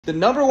The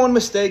number one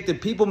mistake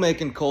that people make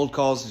in cold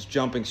calls is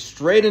jumping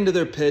straight into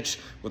their pitch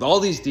with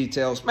all these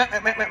details.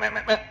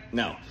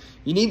 No,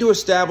 you need to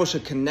establish a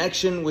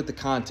connection with the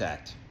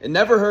contact. It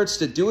never hurts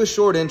to do a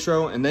short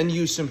intro and then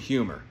use some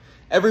humor.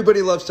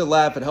 Everybody loves to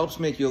laugh. It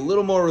helps make you a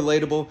little more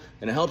relatable,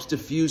 and it helps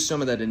diffuse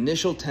some of that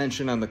initial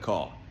tension on the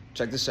call.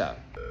 Check this out.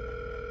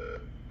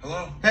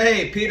 Hello?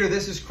 Hey, Peter,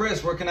 this is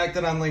Chris. We're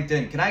connected on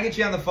LinkedIn. Can I get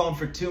you on the phone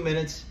for 2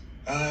 minutes?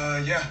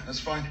 Yeah, that's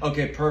fine.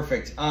 Okay,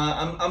 perfect.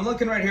 I'm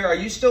looking right here. Are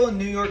you still in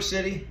New York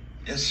City?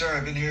 Yes, sir.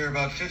 I've been here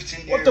about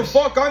 15 years. What the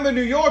fuck? I'm a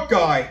New York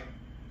guy.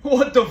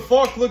 What the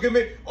fuck? Look at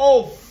me.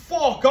 Oh,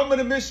 fuck. I'm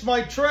gonna miss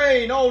my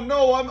train. Oh,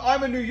 no.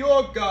 I'm a New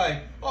York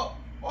guy. Oh,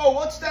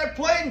 what's that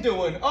plane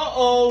doing?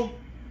 Uh-oh.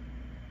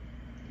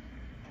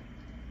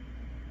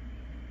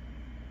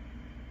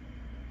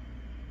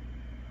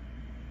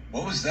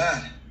 What was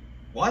that?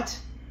 What?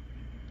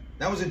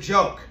 That was a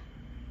joke.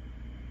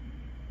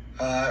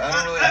 I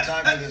don't really have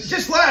time for this.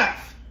 Just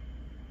laugh.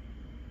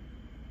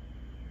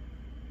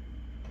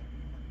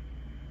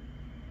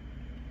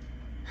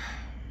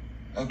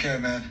 Okay,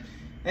 man.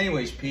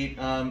 Anyways, Pete,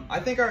 I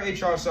think our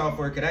HR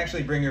software could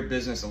actually bring your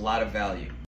business a lot of value.